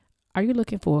Are you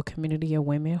looking for a community of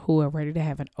women who are ready to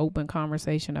have an open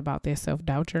conversation about their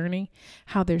self-doubt journey,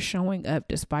 how they're showing up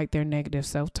despite their negative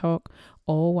self-talk,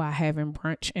 all while having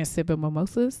brunch and sipping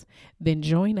mimosas? Then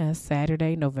join us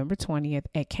Saturday, November 20th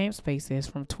at Camp Spaces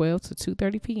from 12 to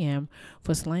 2:30 p.m.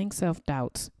 for Slaying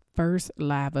Self-Doubt's first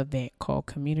live event called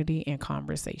Community and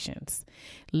Conversations.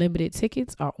 Limited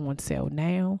tickets are on sale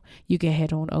now. You can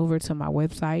head on over to my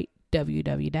website,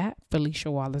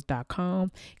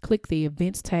 www.feliciawallace.com. Click the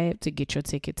events tab to get your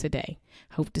ticket today.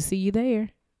 Hope to see you there.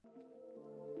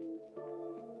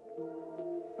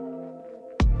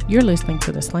 You're listening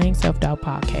to the Slaying Self-Doubt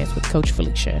podcast with Coach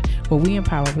Felicia, where we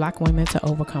empower Black women to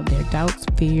overcome their doubts,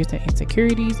 fears, and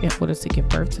insecurities in order to give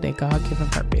birth to their God-given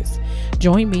purpose.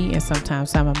 Join me and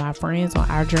sometimes some of my friends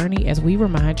on our journey as we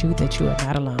remind you that you are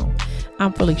not alone.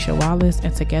 I'm Felicia Wallace,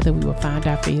 and together we will find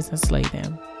our fears and slay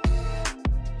them.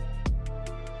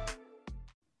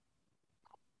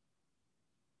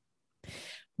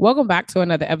 Welcome back to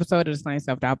another episode of the Slaying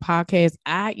Self-Doubt podcast.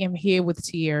 I am here with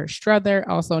Tierra, Strother,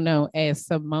 also known as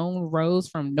Simone Rose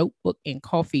from Notebook and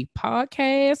Coffee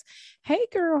podcast. Hey,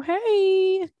 girl.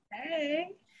 Hey. Hey.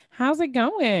 How's it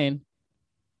going?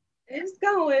 It's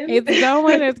going.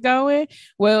 It's going.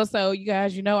 Well, so you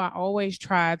guys, I always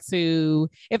try to,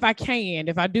 if I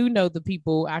do know the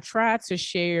people, I try to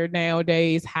share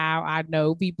nowadays how I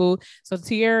know people. So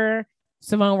Tierra,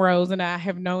 Simone Rose and I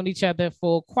have known each other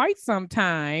for quite some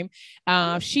time.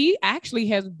 She actually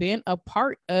has been a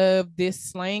part of this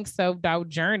Slaying Self-Doubt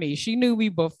journey. She knew me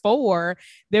before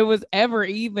there was ever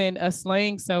even a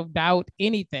Slaying Self-Doubt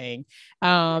anything.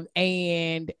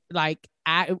 And like,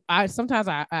 I sometimes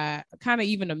I kind of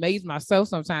even amaze myself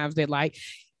sometimes that like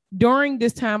during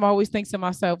this time, I always think to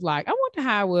myself, like, I wonder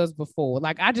how I was before.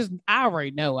 Like, I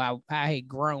already know I had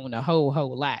grown a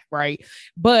whole lot, right?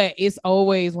 But it's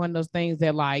always one of those things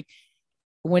that, like,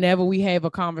 whenever we have a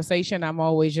conversation, I'm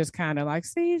always just kind of like,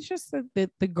 see, it's just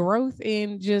the growth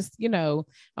in just,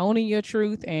 owning your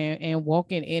truth and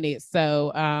walking in it.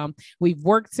 So we've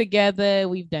worked together.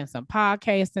 We've done some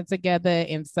podcasting together.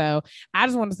 And so I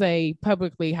just want to say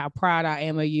publicly how proud I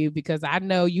am of you, because I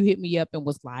know you hit me up and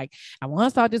was like, I want to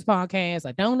start this podcast.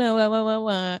 I don't know, blah, blah, blah,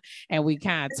 blah. And we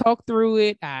kind of talked through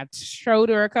it. I showed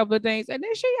her a couple of things, and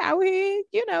then she out here,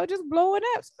 just blowing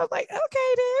up. So I was like,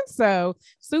 okay, then. So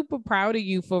super proud of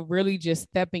you for really just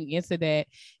stepping into that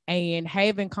and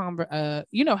having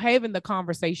having the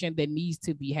conversation that needs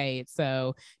to be had.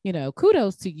 So,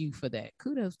 kudos to you for that.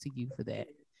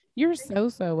 You're so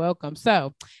welcome.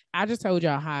 So I just told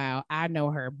y'all how I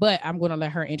know her, but I'm going to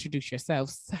let her introduce herself.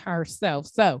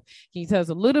 So can you tell us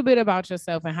a little bit about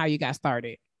yourself and how you got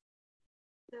started?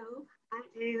 So I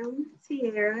am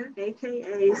Tierra,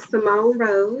 aka Simone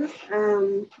Rose.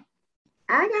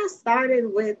 I got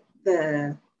started with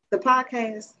the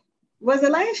podcast. Was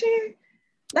it last year?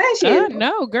 Last year?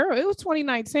 No, girl, it was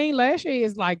 2019. Last year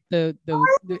is like the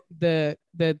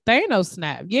Thanos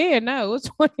snap. Yeah, no, it was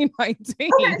 2019.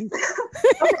 Okay.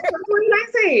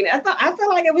 2019. I felt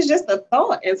like it was just a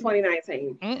thought in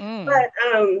 2019. But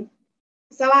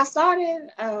so I started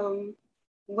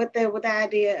with the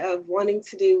idea of wanting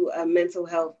to do a mental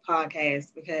health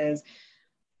podcast, because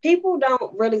people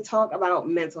don't really talk about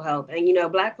mental health.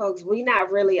 And, Black folks, we're not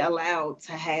really allowed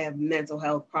to have mental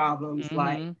health problems,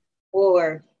 like,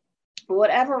 or for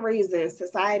whatever reason,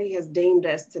 society has deemed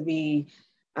us to be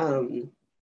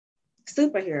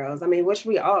superheroes. I mean, which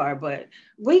we are, but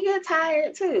we get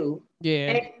tired too.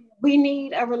 Yeah. And we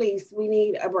need a release. We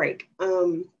need a break.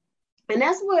 And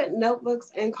that's what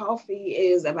Notebooks and Coffee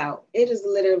is about. It is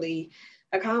literally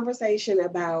a conversation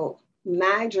about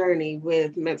my journey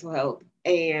with mental health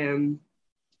and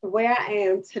where I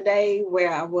am today,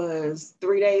 where I was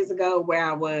 3 days ago, where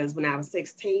I was when I was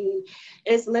 16.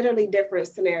 It's literally different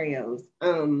scenarios.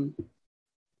 So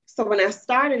when I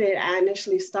started it, I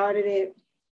initially started it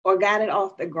or got it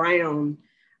off the ground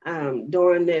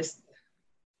during this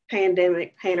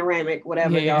panoramic,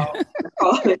 whatever y'all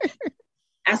call it.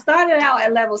 I started out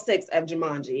at level 6 of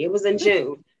Jumanji. It was in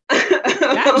June.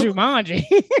 Not Jumanji.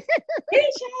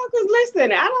 Because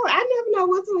listen, I never know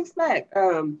what to expect.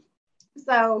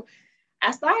 So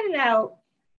I started out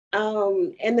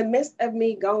in the midst of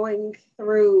me going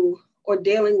through or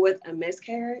dealing with a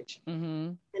miscarriage.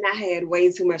 And I had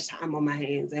way too much time on my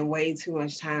hands and way too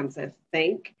much time to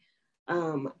think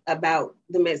about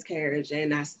the miscarriage.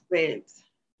 And I spent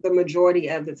the majority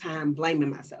of the time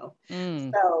blaming myself.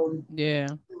 So yeah.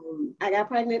 I got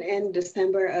pregnant in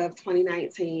December of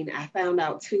 2019. I found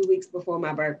out 2 weeks before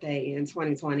my birthday in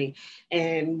 2020.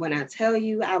 And when I tell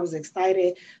you, I was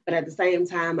excited, but at the same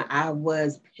time, I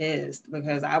was pissed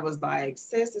because I was like,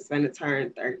 sis, it's going to turn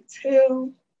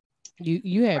 32.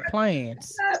 You had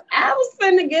plans. I was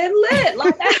finna get lit.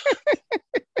 Like I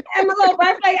had my little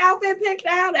birthday outfit picked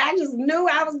out. I just knew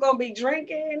I was gonna be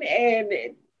drinking,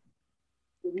 and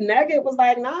Nugget was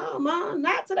like, "No, mom,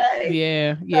 not today."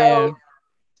 Yeah, So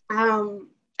yeah.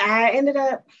 I ended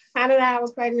up finding out I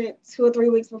was pregnant 2 or 3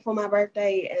 weeks before my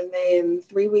birthday, and then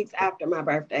 3 weeks after my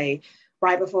birthday,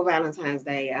 right before Valentine's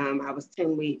Day, I was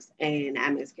 10 weeks and I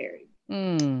miscarried.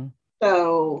 Mm.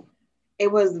 So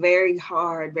it was very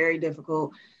hard, very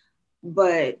difficult,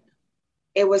 but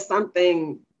it was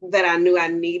something that I knew I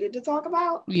needed to talk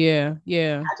about. Yeah,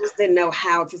 yeah. I just didn't know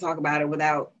how to talk about it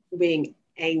without being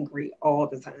angry all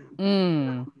the time. Mm.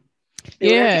 And when I tell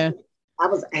Yeah. you, I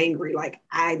was angry, like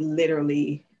I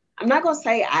literally, I'm not gonna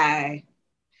say I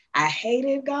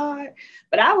hated God,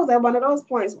 but I was at one of those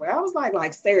points where I was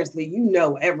like seriously, you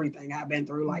know everything I've been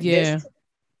through, like Yeah.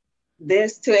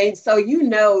 this to, and so you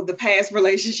know the past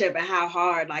relationship and how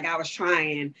hard like I was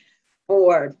trying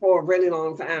for a really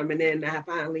long time, and then I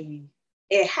finally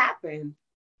it happened,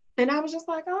 and I was just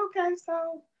like, okay,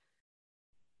 so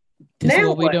This is now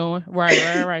what we what? doing.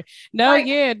 Right. No, Like,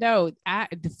 yeah, no. I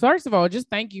first of all, just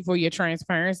thank you for your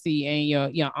transparency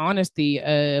and your honesty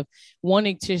of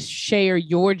wanting to share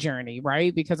your journey,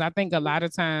 right? Because I think a lot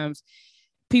of times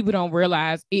people don't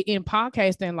realize in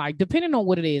podcasting, like depending on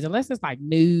what it is, unless it's like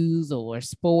news or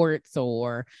sports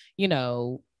or, you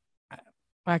know,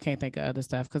 I can't think of other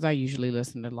stuff because I usually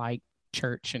listen to like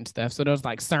church and stuff. So those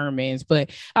like sermons, but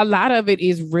a lot of it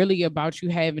is really about you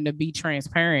having to be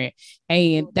transparent.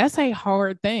 And that's a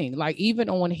hard thing. Like even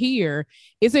on here,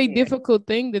 it's a yeah, difficult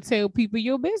thing to tell people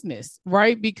your business,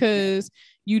 right? Because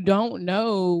you don't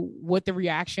know what the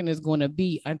reaction is going to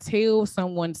be until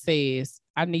someone says,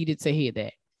 I needed to hear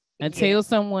that. yeah. Until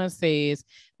someone says,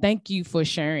 thank you for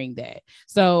sharing that.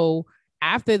 So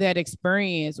after that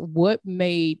experience, what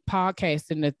made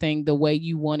podcasting the thing the way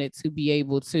you wanted to be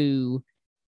able to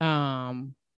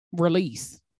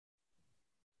release?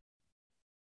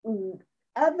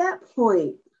 At that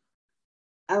point,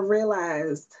 I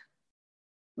realized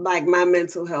like my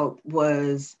mental health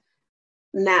was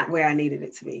not where I needed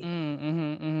it to be.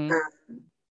 Mm-hmm.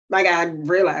 Like I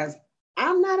realized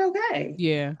I'm not okay.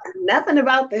 Yeah. Nothing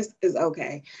about this is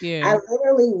okay. I Yeah.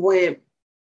 literally went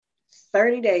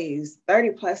 30 days,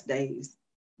 30 plus days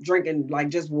drinking like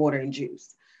just water and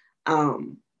juice.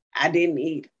 Um, I didn't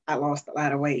eat. I lost a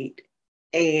lot of weight.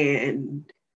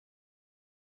 And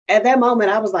at that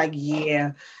moment, I was like,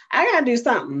 yeah, I gotta do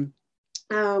something.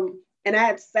 And I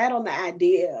had sat on the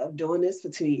idea of doing this for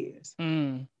 2 years.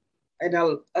 Mm.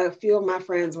 And a few of my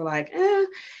friends were like, I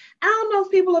don't know if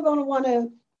people are gonna want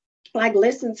to like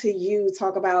listen to you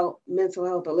talk about mental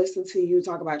health or listen to you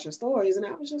talk about your stories. And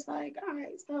I was just like, all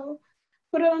right, so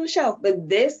put it on the shelf. But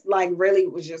this like really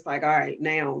was just like, all right,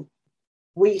 now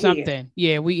we here. Something.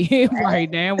 Yeah, we right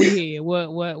now we here.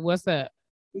 What's up?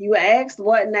 You asked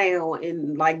what now,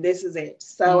 and like this is it.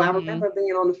 So I Mm-hmm. remember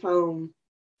being on the phone,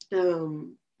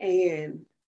 and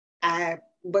I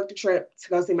booked a trip to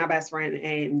go see my best friend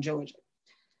in Georgia.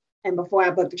 And before I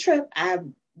booked the trip, I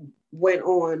went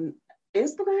on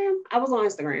Instagram. I was on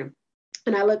Instagram,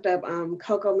 and I looked up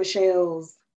Coco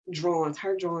Michelle's drawings.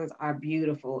 Her drawings are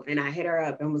beautiful, and I hit her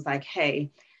up and was like,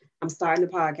 "Hey, I'm starting a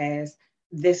podcast.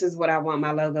 This is what I want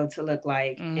my logo to look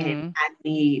like, and Mm-hmm. I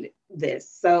need this."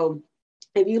 So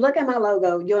if you look at my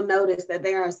logo, you'll notice that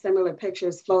there are similar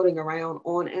pictures floating around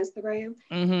on Instagram.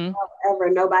 Mm-hmm. However,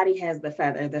 nobody has the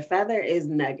feather. The feather is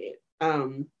Nugget.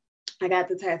 I got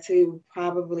the tattoo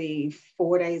probably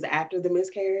 4 days after the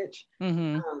miscarriage.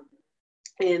 Mm-hmm. Um,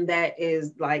 and that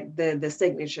is like the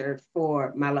signature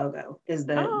for my logo is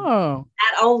the Oh.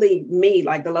 not only me,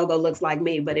 like the logo looks like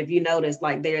me, but if you notice,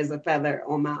 like there's a feather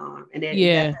on my arm, and that's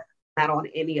Yeah. not on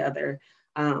any other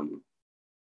um,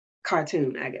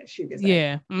 cartoon, I guess you could say.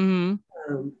 Yeah.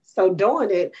 Mm-hmm. So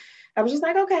doing it, I was just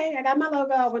like, okay, I got my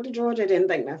logo. I went to Georgia, didn't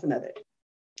think nothing of it.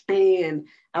 And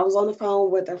I was on the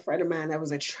phone with a friend of mine that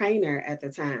was a trainer at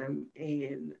the time,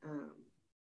 and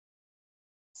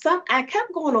some I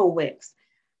kept going on Wix,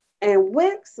 and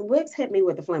Wix hit me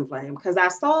with the flim flam because I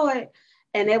saw it,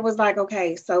 and it was like,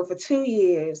 okay, so for 2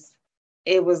 years,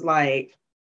 it was like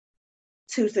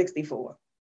 264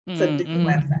 to do the Mm-hmm.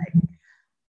 website.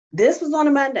 This was on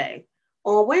a Monday.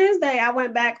 On Wednesday, I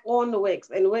went back on the Wix,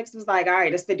 and the Wix was like, all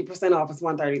right, it's 50% off. It's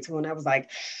 132. And I was like,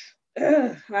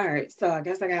 ugh, all right, so I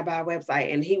guess I gotta buy a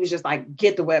website. And he was just like,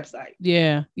 get the website.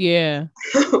 Yeah. Yeah.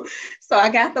 So I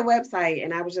got the website,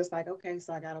 and I was just like, okay,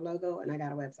 so I got a logo and I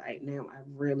got a website. Now I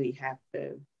really have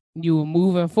to, You were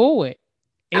moving forward.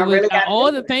 It I was really got to all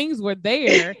do the things were it.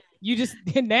 there. You just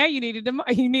now you needed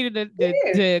to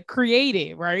Yeah. create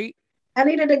it, right? I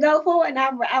needed to go for it. And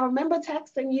I remember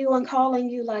texting you and calling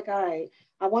you like, all right,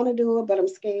 I want to do it, but I'm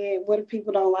scared. What if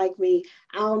people don't like me?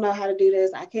 I don't know how to do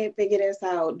this. I can't figure this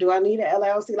out. Do I need an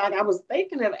LLC? Like I was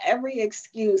thinking of every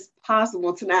excuse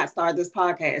possible to not start this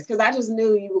podcast because I just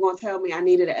knew you were going to tell me I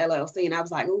needed an LLC. And I was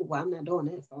like, oh, well, I'm not doing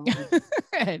this.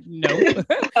 Nope.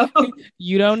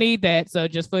 You don't need that. So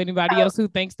just for anybody else who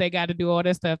thinks they got to do all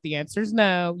that stuff, the answer is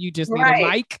no. You just need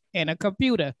a mic and a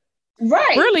computer.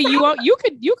 Right. Really, you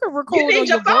could record on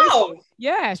your phone. Voice.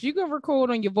 Yes, you can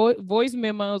record on your voice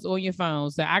memos on your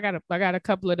phone. So I got a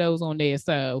couple of those on there.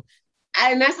 So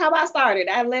and that's how I started.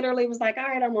 I literally was like, all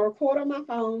right, I'm gonna record on my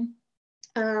phone.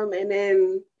 And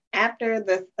then after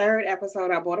the third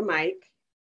episode, I bought a mic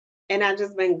and I've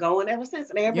just been going ever since.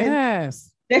 There have been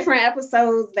different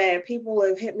episodes that people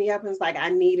have hit me up and it's like, I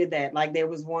needed that. Like there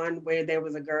was one where there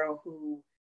was a girl who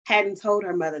hadn't told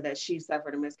her mother that she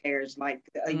suffered a miscarriage like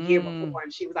a year before.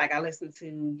 And she was like, I listened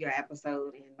to your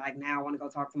episode and like, now I want to go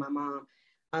talk to my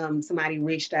mom. Somebody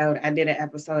reached out. I did an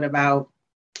episode about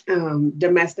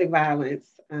domestic violence.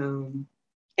 And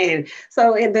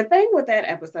so and the thing with that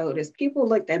episode is people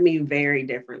looked at me very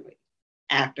differently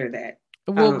after that.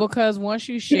 Well, because once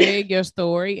you share your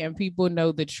story and people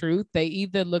know the truth, they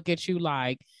either look at you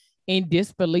like in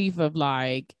disbelief of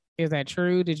like, is that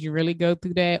true? Did you really go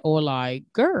through that? Or like,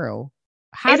 girl,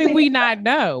 how did we not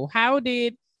know? How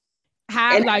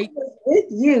like with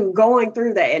you going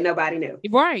through that and nobody knew?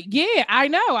 Right. Yeah, I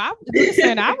know. I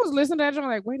was listening to that. I'm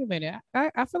like, wait a minute.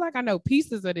 I feel like I know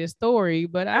pieces of this story,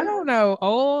 but I don't know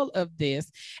all of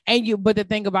this. But the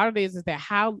thing about it is that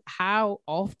how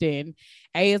often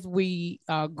as we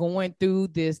are going through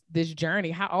this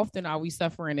journey, how often are we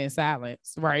suffering in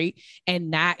silence, right?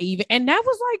 And that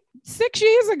was like 6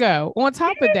 years ago on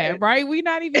top of that, right? We're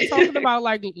not even talking about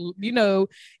like,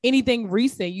 anything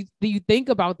recent. You think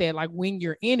about that, like when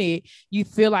you're in it, you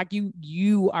feel like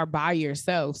you are by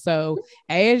yourself. So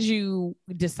as you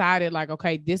decided like,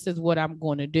 okay, this is what I'm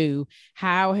going to do,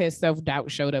 how has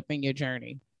self-doubt showed up in your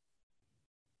journey?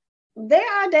 There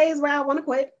are days where I want to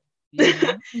quit.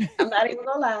 Mm-hmm. I'm not even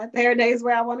gonna lie. There are days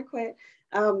where I want to quit.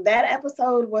 That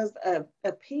episode was a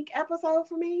peak episode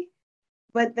for me,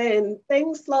 but then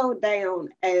things slowed down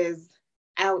as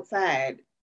outside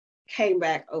came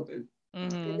back open.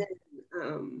 Mm-hmm. And then,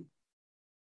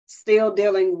 still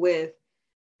dealing with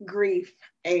grief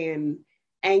and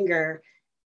anger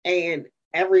and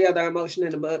every other emotion in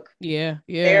the book. Yeah.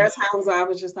 There are times where I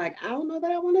was just like, I don't know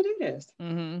that I want to do this.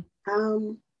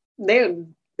 Mm-hmm.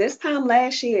 This time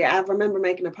last year, I remember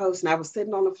making a post and I was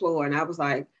sitting on the floor and I was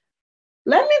like,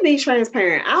 let me be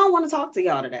transparent. I don't want to talk to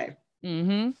y'all today.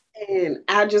 Mm-hmm. And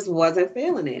I just wasn't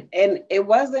feeling it. And it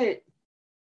wasn't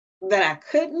that I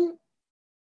couldn't.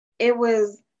 It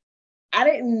was, I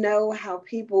didn't know how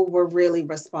people were really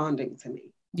responding to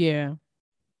me. Yeah.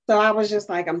 So I was just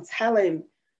like, I'm telling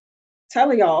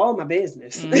y'all all my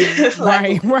business. Mm-hmm.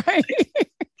 Like, right.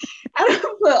 I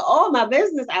don't put all my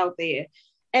business out there.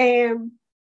 And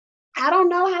I don't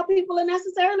know how people are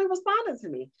necessarily responding to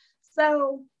me.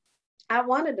 So I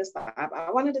wanted to stop.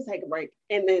 I wanted to take a break.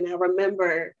 And then I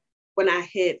remember when I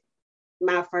hit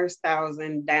my first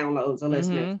 1,000 downloads or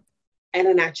listeners. Mm-hmm. And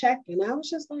then I checked and I was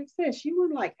just like, sis, you were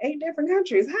in like 8 different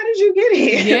countries. How did you get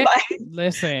here? Yeah, like,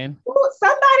 listen.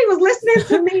 Somebody was listening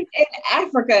to me in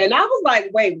Africa. And I was like,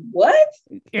 wait, what?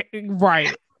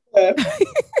 Right.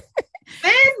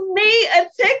 Send me a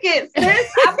ticket,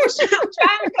 sis. I'm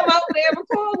trying to come over there and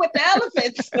record with the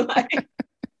elephants.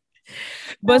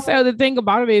 But so the thing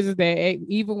about it is that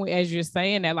even as you're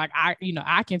saying that, like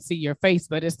I can see your face,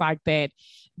 but it's like that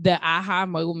the aha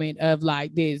moment of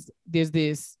like there's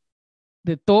this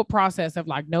the thought process of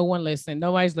like no one listening,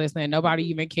 nobody's listening, nobody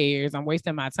even cares, I'm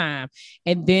wasting my time.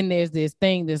 And then there's this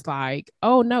thing that's like,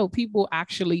 oh no, people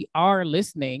actually are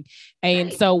listening.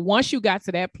 And so once you got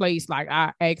to that place, like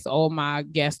I asked all my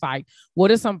guests, like, what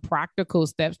are some practical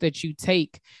steps that you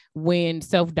take when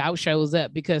self-doubt shows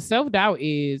up? Because self-doubt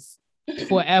is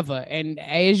forever. And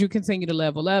as you continue to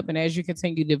level up and as you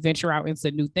continue to venture out into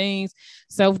new things,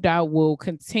 self-doubt will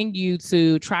continue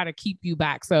to try to keep you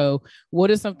back. So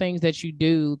what are some things that you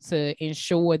do to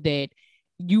ensure that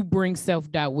you bring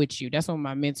self-doubt with you? That's what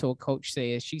my mentor coach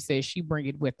says. She says she bring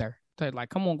it with her. So like,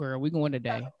 come on, girl, we're going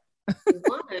today.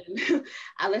 One,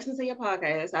 I listen to your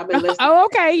podcast. I've been listening. Oh,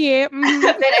 okay, yeah. Mm-hmm.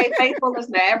 I've been a faithful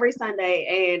listener every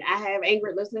Sunday, and I have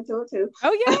Ingrid listening to it too.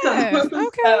 Oh yeah,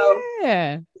 okay, so,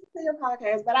 yeah. To your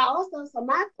podcast, but I also, so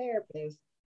my therapist,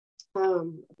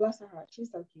 bless her heart, she's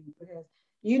so cute because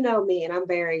you know me, and I'm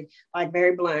very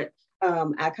blunt.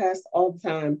 I cuss all the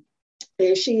time,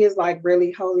 and she is like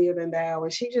really holier than thou,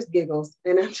 and she just giggles,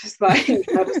 and I'm just like, this is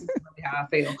really how I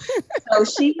feel. So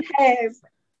she has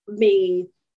me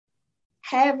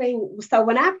so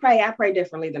when I pray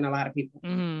differently than a lot of people.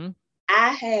 Mm-hmm. I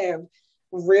have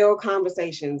real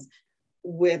conversations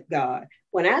with God.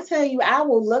 When I tell you, I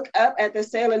will look up at the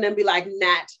ceiling and be like,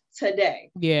 not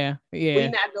today. Yeah. We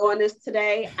not doing this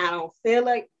today. I don't feel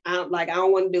like I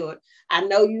don't want to do it. I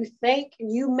know you think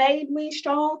you made me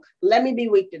strong. Let me be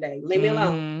weak today. Leave me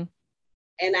alone.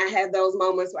 And I have those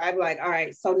moments where I'd be like, all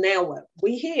right, so now what?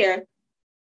 We here.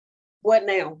 What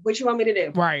now? What you want me to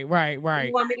do? Right. Where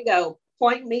you want me to go?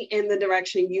 Point me in the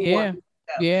direction you want me to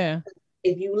go. Yeah.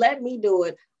 If you let me do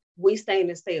it, we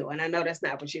standing still. And I know that's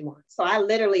not what you want. So I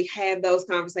literally have those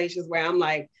conversations where I'm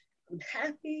like, I'm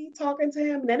happy talking to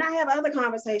him. And then I have other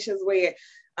conversations where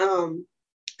I'm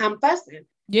fussing.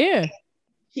 Yeah.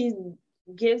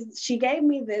 She gave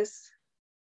me this,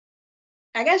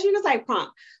 I guess you could say,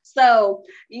 prompt. So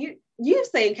you've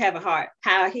seen Kevin Hart,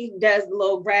 how he does the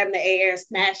little grabbing the air,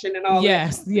 smashing and all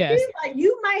yes, that. Yes. He's like,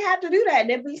 you might have to do that. And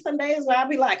there'd be some days where I'll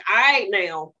be like, all right,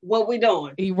 now, what we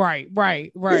doing? Right.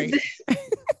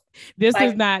 This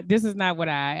is not what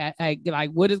I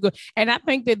like. What is good? And I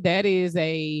think that is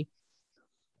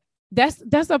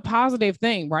that's a positive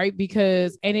thing, right?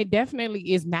 Because, and it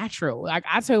definitely is natural. Like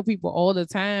I tell people all the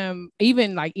time,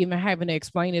 even having to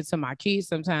explain it to my kids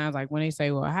sometimes, like when they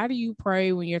say, well, how do you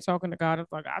pray when you're talking to God?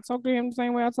 It's like, I talk to him the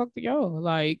same way I talk to y'all.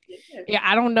 Like, yeah,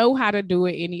 I don't know how to do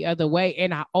it any other way.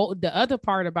 And the other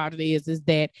part about it is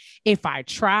that if I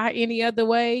try any other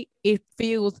way, it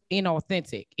feels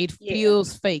inauthentic. It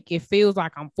feels fake. It feels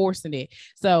like I'm forcing it.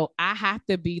 So I have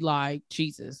to be like,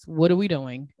 Jesus, what are we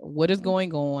doing? What is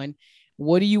going on?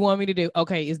 What do you want me to do?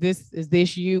 Okay, is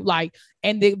this you? Like,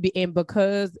 and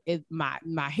because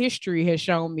my history has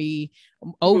shown me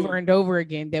over and over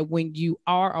again that when you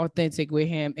are authentic with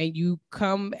him and you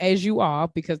come as you are,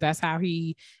 because that's how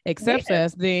he accepts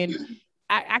us, then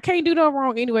I can't do no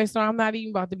wrong anyway. So I'm not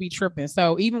even about to be tripping.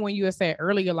 So even when you had said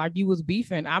earlier, like you was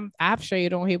beefing, I've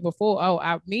shared on here before.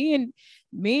 Oh, me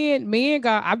and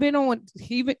God, I've been on.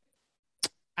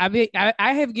 I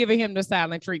have given him the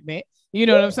silent treatment. You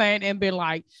know what I'm saying? And been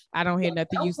like, I don't hear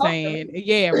nothing you saying.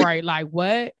 Yeah, right. Like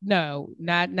what? No,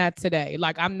 not today.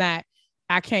 Like I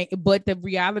can't. But the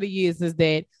reality is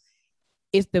that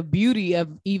it's the beauty of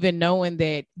even knowing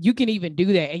that you can even do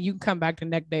that, and you can come back the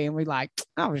next day and be like,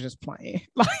 I was just playing.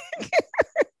 Like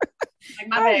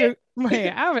my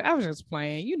bad. I was just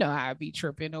playing. You know how I be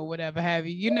tripping or whatever have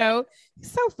you. You know,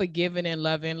 so forgiving and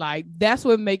loving. Like that's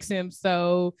what makes him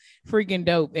so freaking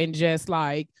dope. And just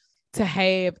like to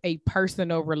have a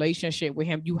personal relationship with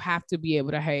him, you have to be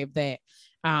able to have that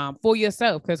for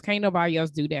yourself, because can't nobody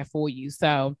else do that for you.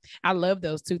 So I love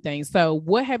those two things. So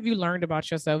what have you learned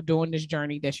about yourself during this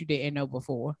journey that you didn't know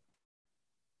before?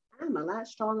 I'm a lot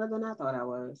stronger than I thought I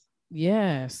was.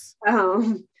 Yes.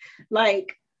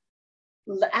 Like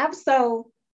I've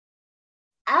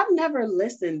never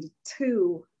listened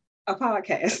to a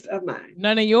podcast of mine.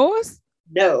 None of yours?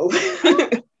 No.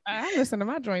 I listen to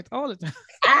my joints all the time.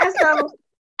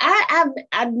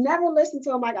 I've never listened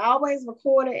to them. Like I always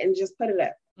record it and just put it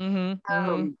up.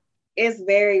 Mm-hmm. It's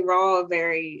very raw,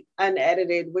 very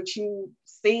unedited. What you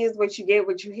see is what you get.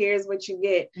 What you hear is what you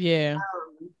get. Yeah.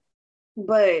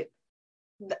 But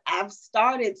I've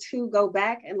started to go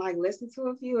back and like listen to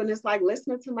a few, and it's like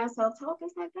listening to myself talk.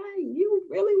 It's like, hey, you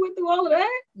really went through all of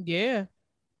that? Yeah.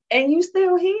 And you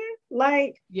still here?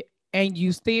 Like, yeah. And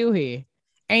you still here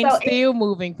and so still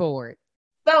moving forward.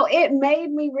 So it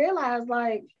made me realize,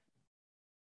 like,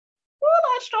 we're a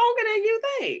lot stronger than you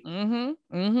think.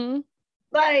 Mm-hmm.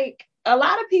 Like, a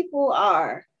lot of people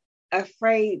are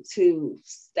afraid to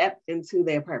step into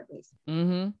their purpose.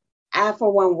 Mm-hmm. I,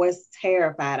 for one, was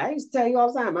terrified. I used to tell you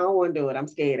all the time, I don't want to do it. I'm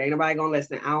scared. Ain't nobody gonna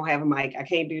listen. I don't have a mic. I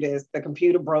can't do this. The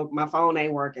computer broke. My phone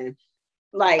ain't working.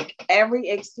 Like every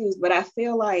excuse. But I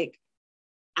feel like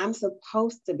I'm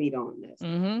supposed to be doing this.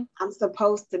 Mm-hmm. I'm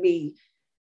supposed to be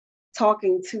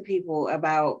talking to people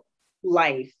about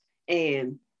life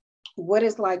and what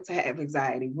it's like to have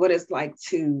anxiety, what it's like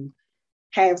to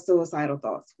have suicidal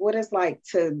thoughts, what it's like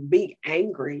to be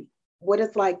angry, what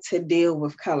it's like to deal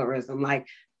with colorism. Like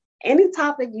any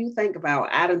topic you think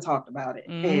about, I done talked about it.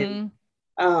 Mm-hmm.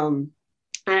 And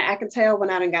I can tell when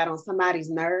I done got on somebody's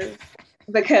nerves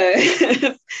because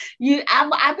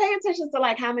I pay attention to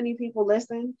like how many people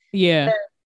listen. Yeah.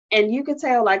 And you can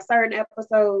tell like certain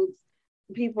episodes,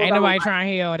 people ain't nobody trying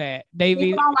to hear all that.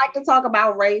 People don't like to talk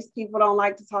about race. People don't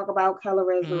like to talk about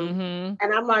colorism. Mm-hmm.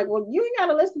 And I'm like, well, you ain't got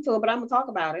to listen to it, but I'm going to talk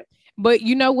about it. But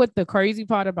you know what the crazy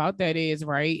part about that is,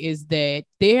 right? Is that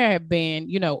there have been,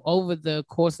 you know, over the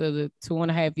course of the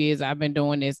 2.5 years I've been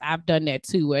doing this, I've done that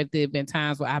too, where there have been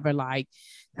times where I've been like,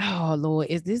 oh Lord,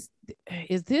 is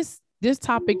this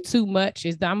topic too much?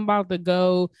 I'm about to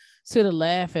go to the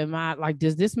left? Am I like,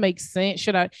 does this make sense?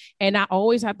 Should I? And I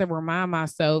always have to remind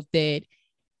myself that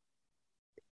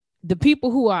the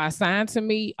people who are assigned to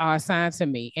me are assigned to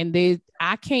me. And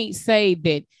I can't say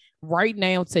that right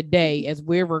now, today, as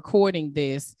we're recording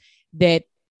this, that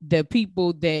the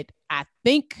people that I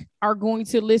think are going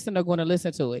to listen are going to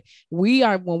listen to it.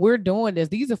 When we're doing this,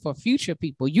 these are for future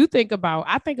people. I think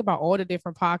about all the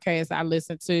different podcasts I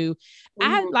listen to.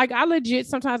 I legit,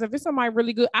 sometimes if it's somebody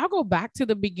really good, I'll go back to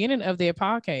the beginning of their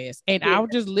podcast and I'll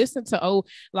just listen to,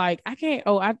 I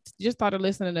just started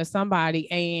listening to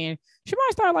somebody and she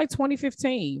might start like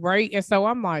 2015, right? And so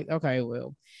I'm like, okay,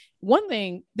 well, one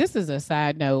thing, this is a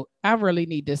side note. I really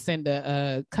need to send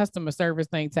a customer service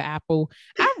thing to Apple.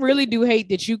 I really do hate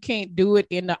that you can't do it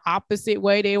in the opposite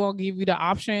way. They won't give you the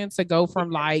option to go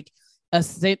from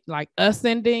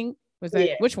ascending. Was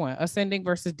that which one? Ascending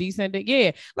versus descending?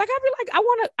 Yeah. Like I'd be like, I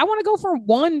want to go from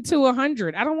 1 to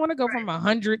 100. I don't want to go from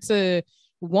 100 to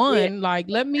 1. Yeah. Like,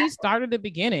 let me start at the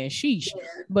beginning. Sheesh. Yeah.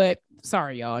 But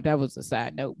sorry, y'all. That was a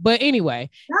side note. But anyway,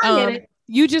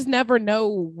 you just never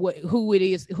know who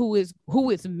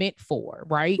it's meant for,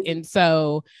 right? And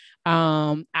so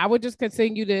I would just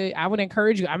I would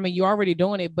encourage you. I mean, you're already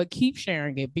doing it, but keep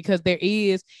sharing it, because there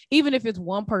is, even if it's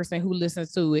one person who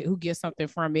listens to it, who gets something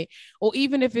from it, or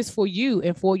even if it's for you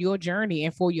and for your journey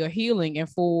and for your healing and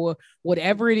for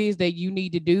whatever it is that you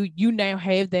need to do, you now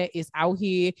have that. It's out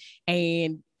here,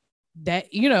 and that,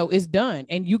 it's done,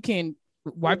 and you can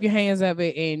wipe your hands of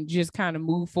it and just kind of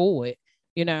move forward,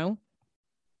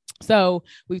 So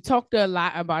we've talked a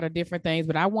lot about the different things,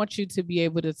 but I want you to be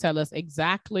able to tell us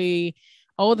exactly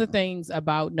all the things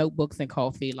about Notebooks and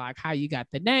Coffee, like how you got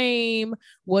the name,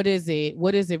 what is it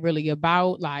really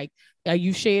about? Like,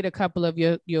 you shared a couple of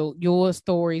your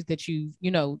stories that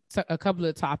a couple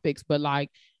of topics, but like,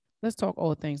 let's talk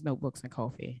all things Notebooks and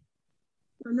Coffee.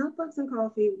 Well, Notebooks and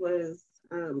Coffee was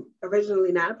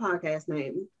originally not a podcast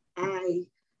name. I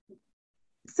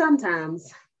sometimes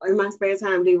in my spare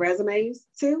time do resumes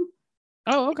too.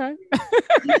 Oh, okay.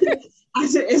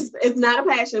 It's not a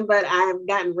passion, but I've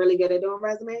gotten really good at doing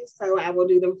resumes, so I will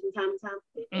do them from time to time.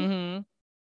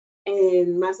 Mm-hmm.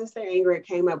 And my sister Ingrid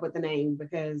came up with the name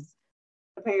because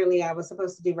apparently I was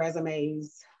supposed to do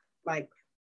resumes like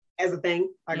as a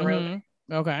thing, like a real thing.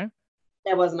 Okay.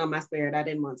 That wasn't on my spirit. I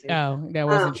didn't want to. Oh, that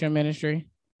wasn't your ministry?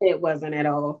 It wasn't at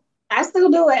all. I still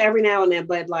do it every now and then,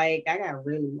 but like I got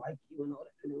really like you in order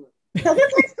to do it. Because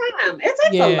it takes time. It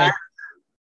takes a lot.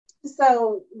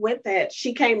 So with that,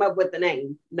 she came up with the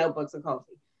name Notebooks and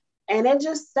Coffee. And it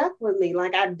just stuck with me.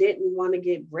 Like I didn't want to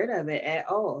get rid of it at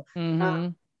all.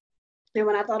 Mm-hmm. And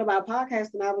when I thought about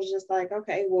podcasting, I was just like,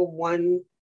 okay, well,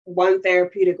 one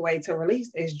therapeutic way to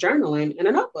release is journaling in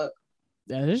a notebook.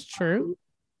 That is true.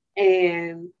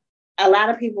 And a lot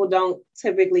of people don't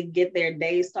typically get their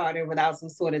day started without some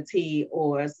sort of tea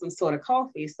or some sort of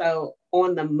coffee. So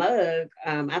on the mug,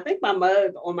 I think my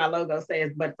mug on my logo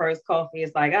says, but first coffee.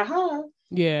 Is like,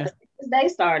 yeah, the day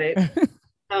started.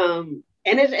 And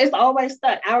it's always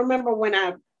stuck. I remember when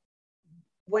I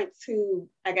went to,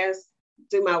 I guess,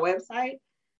 do my website,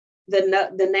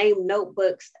 the name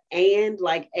Notebooks and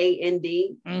like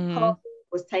A&D coffee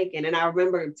was taken. And I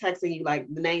remember texting you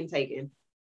like the name taken.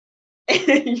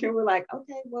 And you were like,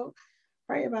 okay, well,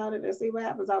 pray about it and see what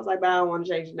happens. I was like, but I don't want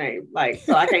to change the name. Like,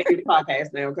 so I can't do the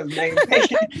podcast now because the name is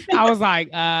taken. I was like,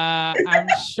 I'm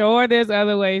sure there's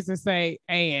other ways to say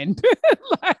and.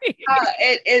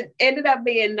 It ended up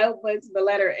being Notebooks, the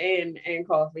letter N, and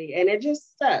Coffee. And it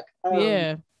just stuck.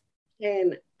 Yeah.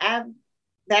 And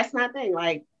that's my thing.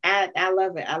 Like, I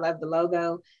love it. I love the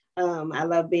logo. I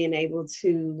love being able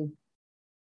to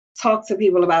talk to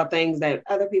people about things that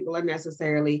other people are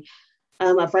necessarily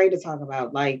afraid to talk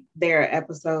about. Like there are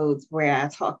episodes where I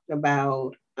talked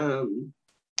about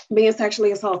being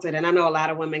sexually assaulted, and I know a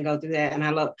lot of women go through that,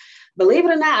 and believe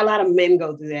it or not, a lot of men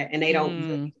go through that, and they don't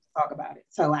really talk about it.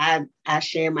 So I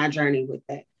share my journey with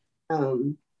that.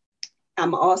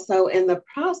 I'm also in the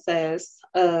process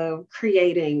of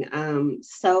creating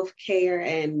self-care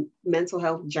and mental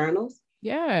health journals.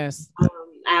 Yes.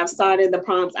 I've started the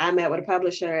prompts. I met with a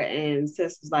publisher and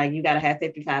sis was like, you got to have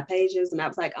 55 pages. And I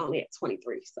was like, only at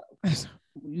 23. So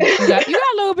you got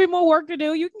a little bit more work to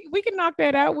do. We can knock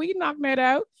that out. We can knock that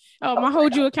out. I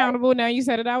hold you accountable. Now you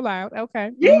said it out loud.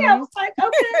 Okay. Yeah. I was like,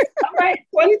 okay. All right.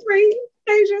 23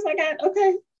 pages. I got,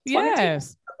 okay. 22.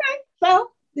 Yes. Okay.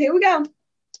 So here we go.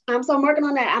 So I'm working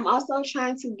on that. I'm also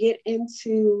trying to get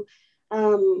into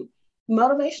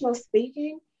motivational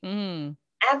speaking.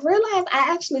 I've realized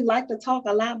I actually like to talk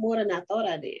a lot more than I thought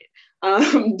I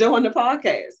did doing the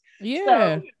podcast.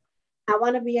 Yeah. So I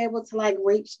want to be able to like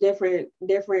reach different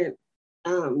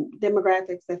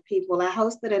demographics of people. I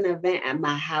hosted an event at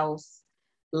my house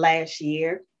last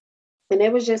year. And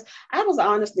it was just, I was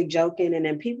honestly joking, and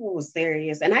then people were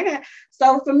serious. And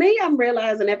so for me, I'm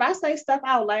realizing if I say stuff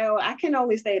out loud, I can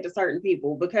only say it to certain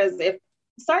people, because if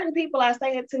certain people I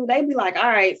say it to, they be like, all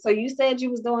right, so you said you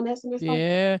was doing this and this.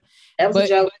 Yeah. That was a But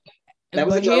joke. That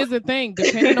was a but joke. here's the thing,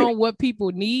 depending on what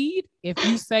people need, if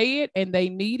you say it and they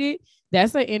need it,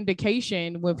 that's an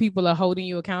indication when people are holding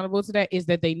you accountable to that, is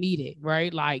that they need it,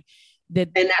 right? Like that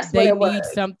And that's what they it was. need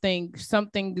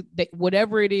something that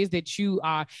whatever it is that you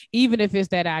are, even if it's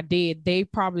that I did, they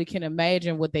probably can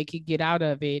imagine what they could get out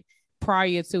of it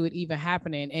prior to it even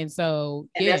happening. And so,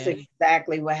 And that's yeah.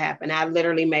 exactly what happened. I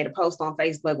literally made a post on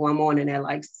Facebook one morning at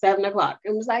like 7 o'clock.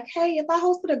 It was like, hey, if I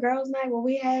hosted a girls' night where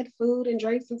we had food and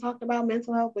drinks and talked about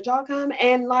mental health, would y'all come?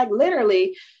 And like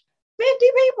literally 50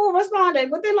 people responded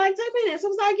within like 10 minutes. It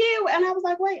was like, yeah. And I was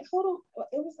like, wait, hold on.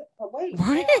 It was wait.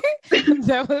 Right.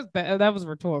 that was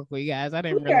rhetorical, you guys. I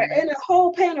didn't We really are mean. in a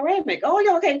whole panoramic. Oh,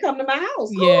 y'all can't come to my house.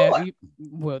 Yeah. Cool.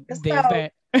 Well, there's So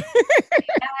that.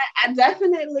 I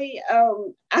definitely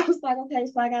I was like, okay,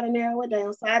 so I gotta narrow it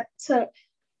down. So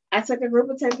I took a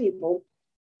group of 10 people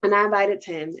and I invited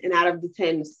 10, and out of the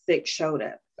 10, 6 showed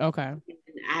up. Okay. And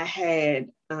I had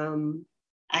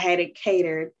it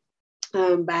catered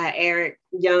by Eric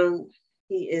Young.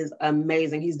 He is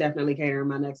amazing. He's definitely catering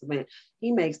my next event.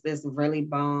 He makes this really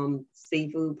bomb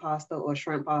seafood pasta or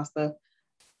shrimp pasta.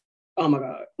 Oh my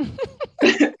God.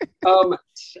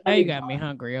 Now you got me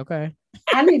hungry. Okay.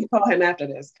 I need to call him after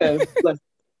this because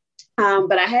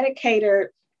but I had it catered.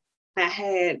 I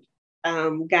had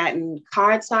gotten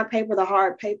cardstock paper, the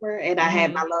hard paper, and I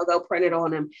had my logo printed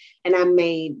on them. And I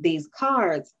made these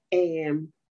cards, and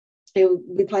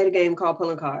we played a game called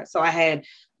pulling cards. So I had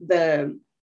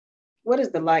what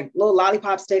is the like little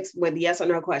lollipop sticks with yes or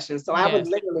no questions. So I would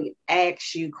literally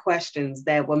ask you questions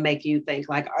that would make you think,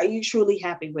 like, are you truly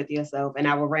happy with yourself? And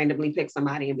I would randomly pick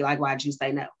somebody and be like, why'd you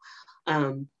say no?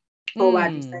 Or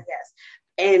why'd you say yes?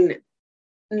 And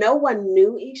no one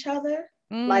knew each other.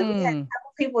 Like we had a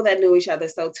couple people that knew each other.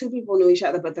 So 2 people knew each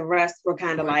other, but the rest were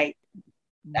kind of like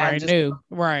brand new.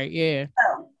 Right. Yeah.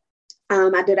 So,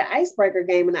 I did an icebreaker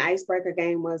game, and the icebreaker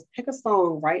game was pick a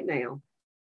song right now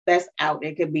that's out.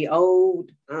 It could be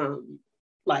old,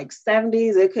 like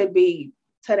 70s. It could be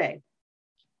today.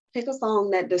 Pick a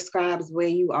song that describes where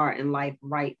you are in life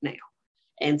right now,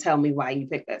 and tell me why you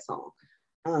picked that song.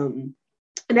 And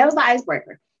that was the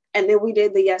icebreaker. And then we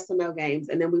did the yes or no games,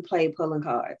 and then we played pulling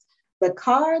cards. The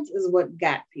cards is what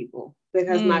got people,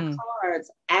 because my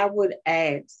cards, I would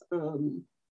ask,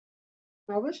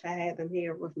 I wish I had them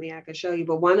here with me. I could show you.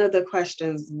 But one of the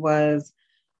questions was,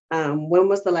 when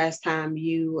was the last time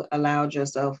you allowed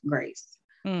yourself grace?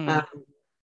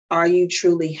 Are you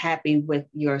truly happy with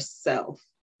yourself?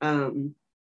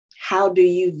 How do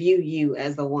you view you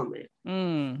as a woman?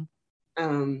 And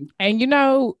you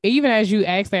know, even as you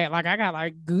ask that, like I got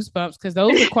like goosebumps, because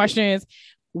those are questions,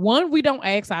 one, we don't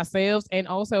ask ourselves, and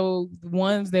also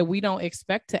ones that we don't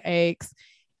expect to ask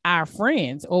our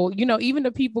friends, or you know, even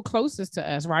the people closest to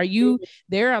us, right?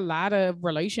 There are a lot of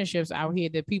relationships out here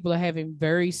that people are having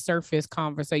very surface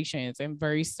conversations and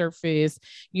very surface,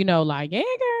 you know, like, yeah,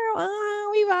 girl,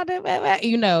 we about to,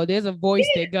 you know, there's a voice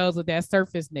that goes with that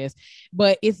surfaceness.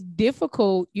 But it's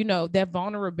difficult, you know, that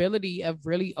vulnerability of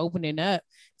really opening up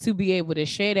to be able to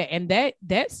share that. And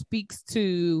that speaks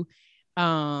to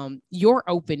your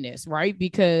openness, right?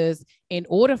 Because in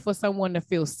order for someone to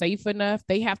feel safe enough,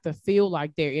 they have to feel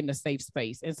like they're in a safe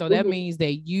space. And so that means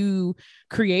that you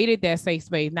created that safe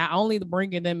space, not only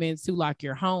bringing them into like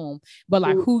your home, but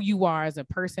like who you are as a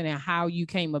person and how you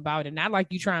came about it. Not like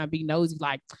you try and be nosy,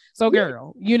 like, so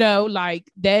girl, you know, like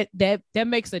that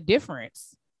makes a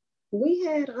difference. We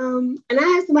had and I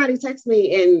had somebody text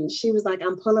me, and she was like,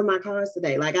 I'm pulling my cards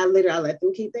today. Like I let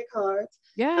them keep their cards.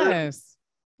 Yes.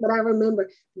 But I remember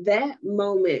that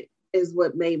moment is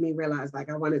what made me realize, like,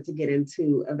 I wanted to get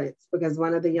into events, because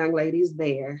one of the young ladies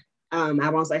there, I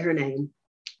won't say her name,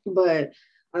 but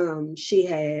she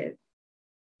has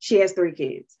 3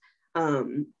 kids.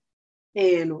 And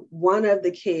one of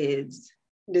the kids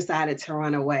decided to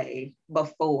run away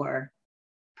before,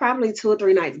 probably 2 or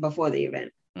 3 nights before the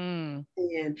event. And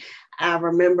I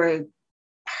remember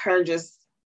her just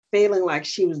feeling like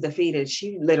she was defeated.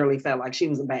 She literally felt like she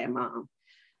was a bad mom.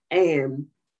 And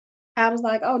I was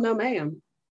like, oh, no, ma'am.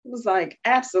 It was like,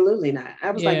 absolutely not.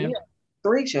 I was like, you have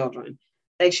 3 children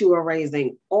that you are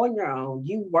raising on your own.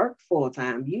 You work full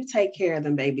time. You take care of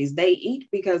them babies. They eat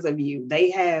because of you.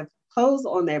 They have clothes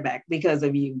on their back because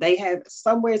of you. They have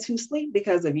somewhere to sleep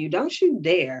because of you. Don't you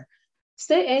dare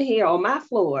sit in here on my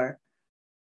floor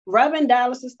rubbing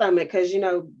Dallas's stomach because,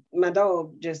 my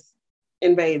dog just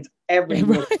invades every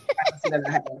little privacy that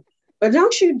I have. But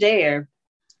don't you dare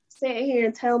sit here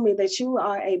and tell me that you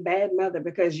are a bad mother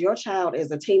because your child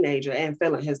is a teenager and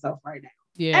feeling himself right now.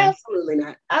 Yeah. Absolutely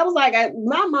not. I was like,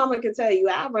 my mama can tell you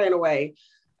I ran away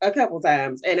a couple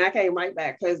times and I came right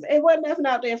back because it wasn't nothing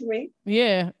out there for me.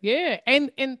 Yeah, yeah.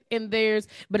 And there's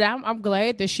but I'm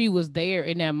glad that she was there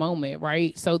in that moment,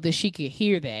 right? So that she could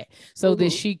hear that. So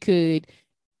that she could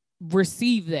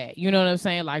receive that. You know what I'm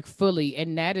saying? Like fully.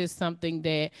 And that is something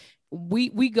that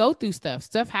we go through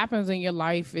stuff happens in your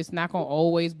life. It's not going to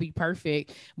always be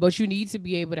perfect, but you need to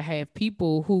be able to have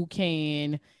people who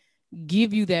can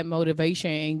give you that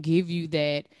motivation and give you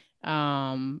that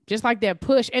just like that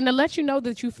push and to let you know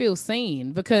that you feel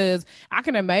seen, because I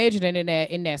can imagine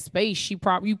that in that space she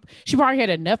probably had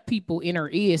enough people in her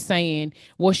ears saying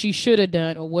what she should have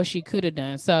done or what she could have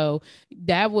done. So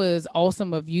that was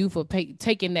awesome of you for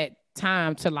taking that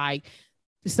time to like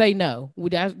say no.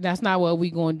 That's not what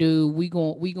we going to do. We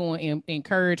going to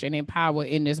encourage and empower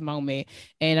in this moment,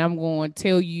 and I'm going to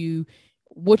tell you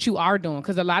what you are doing,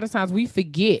 because a lot of times we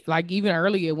forget. Like even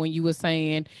earlier when you were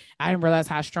saying I didn't realize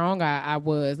how strong I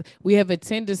was, we have a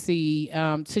tendency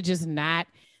to just not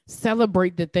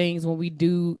celebrate the things when we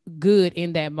do good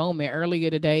in that moment. Earlier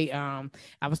today,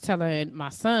 I was telling my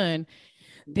son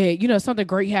that, something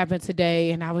great happened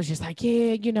today. And I was just like,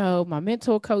 yeah, my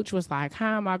mentor coach was like,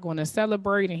 how am I going to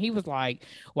celebrate? And he was like,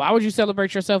 why would you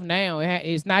celebrate yourself now?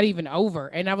 It's not even over.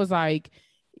 And I was like,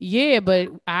 yeah, but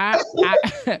I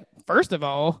first of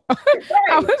all, I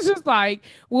Right. was just like,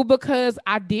 well, because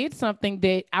I did something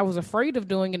that I was afraid of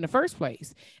doing in the first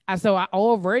place. And so I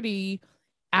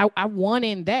won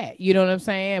in that, you know what I'm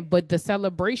saying? But the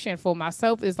celebration for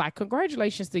myself is like,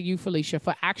 congratulations to you, Felicia,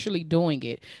 for actually doing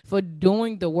it, for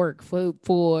doing the work,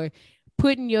 for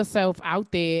putting yourself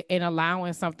out there and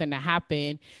allowing something to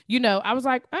happen. I was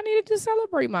like, I needed to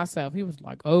celebrate myself. He was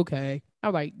like, okay. I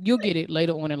was like, you'll get it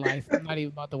later on in life. I'm not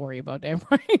even about to worry about that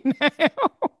right now.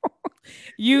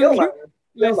 you You'll you learn.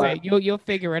 You'll listen, learn. you'll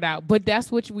figure it out. But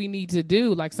that's what we need to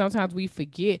do. Like sometimes we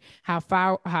forget how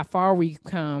far we've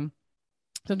come.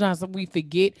 Sometimes we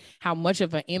forget how much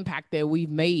of an impact that we've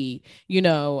made,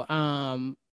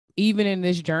 even in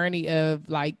this journey of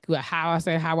like how I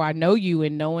said how I know you,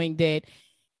 and knowing that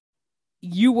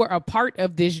you were a part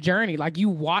of this journey. Like you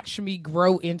watched me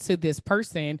grow into this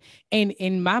person. And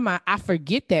in my mind, I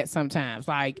forget that sometimes.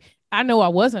 Like I know I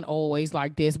wasn't always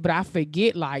like this, but I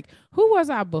forget like who was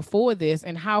I before this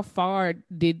and how far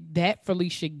did that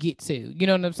Felicia get to? You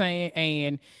know what I'm saying?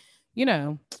 And you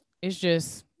know, it's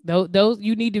just those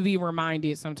you need to be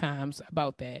reminded sometimes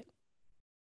about that.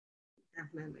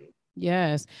 Definitely.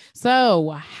 Yes.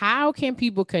 So, how can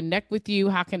people connect with you?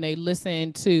 How can they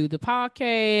listen to the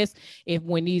podcast? If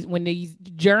when these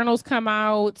journals come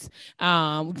out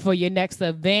for your next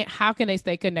event, how can they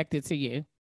stay connected to you?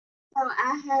 So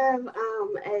I have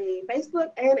a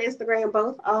Facebook and Instagram.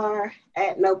 Both are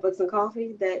at Notebooks and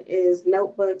Coffee. That is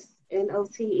Notebooks,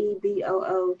 Notebooks,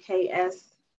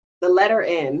 the letter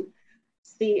Coffee.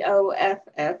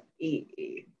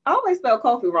 I always spell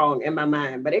coffee wrong in my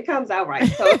mind, but it comes out right.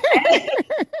 So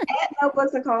at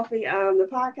Notebooks and Coffee, the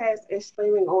podcast is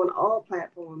streaming on all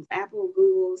platforms: Apple,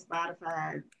 Google,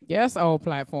 Spotify, Yes, all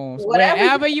platforms. whatever you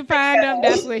Wherever you find them,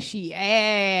 that's where she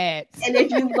at. And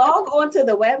if you log onto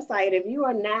the website, if you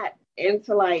are not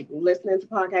into like listening to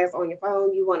podcasts on your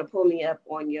phone, you want to pull me up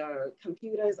on your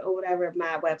computers or whatever,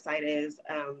 my website is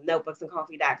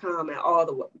notebooksandcoffee.com, and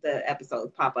all the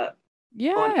episodes pop up on.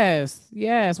 Yes,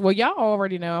 yes. Well, y'all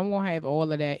already know I'm gonna have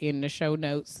all of that in the show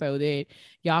notes so that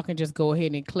y'all can just go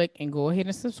ahead and click and go ahead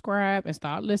and subscribe and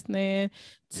start listening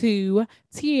to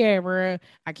Tierra.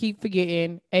 I keep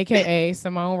forgetting, aka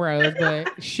Simone Rose,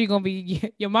 but she gonna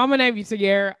be your mama name you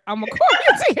Tierra. I'm gonna call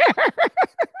you Tierra.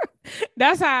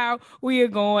 That's how we are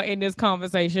going in this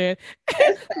conversation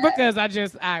because I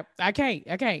can't.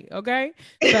 Okay.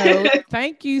 So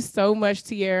thank you so much,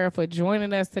 Tierra, for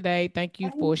joining us today. Thank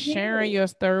you for Thank sharing you. your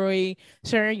story,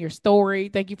 sharing your story.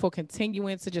 Thank you for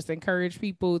continuing to just encourage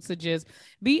people to just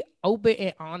be open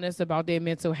and honest about their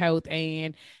mental health.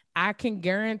 And I can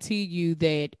guarantee you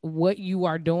that what you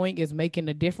are doing is making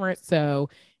a difference. So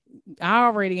I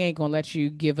already ain't gonna let you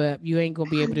give up. You ain't gonna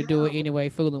be I able to do it know. anyway,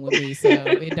 fooling with me. So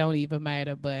it don't even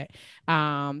matter. But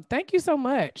thank you so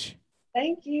much.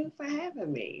 Thank you for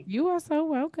having me. You are so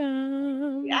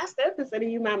welcome. I still consider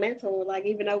you my mentor, like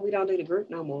even though we don't do the group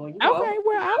no more. You Okay, always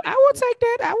well, be I will my take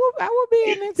that. I will be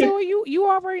a mentor. mentor. You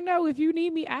already know if you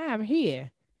need me, I am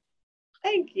here.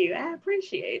 Thank you. I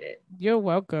appreciate it. You're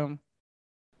welcome.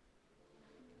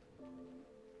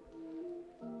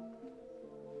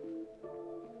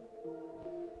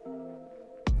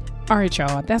 All right,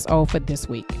 y'all, that's all for this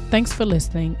week. Thanks for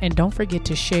listening, and don't forget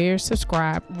to share,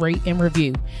 subscribe, rate, and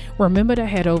review. Remember to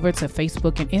head over to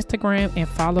Facebook and Instagram and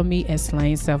follow me at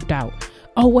Slaying Self Doubt.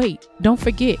 Oh, wait, don't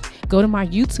forget, go to my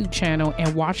YouTube channel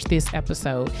and watch this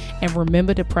episode, and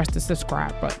remember to press the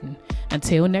subscribe button.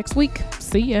 Until next week,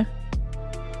 see ya.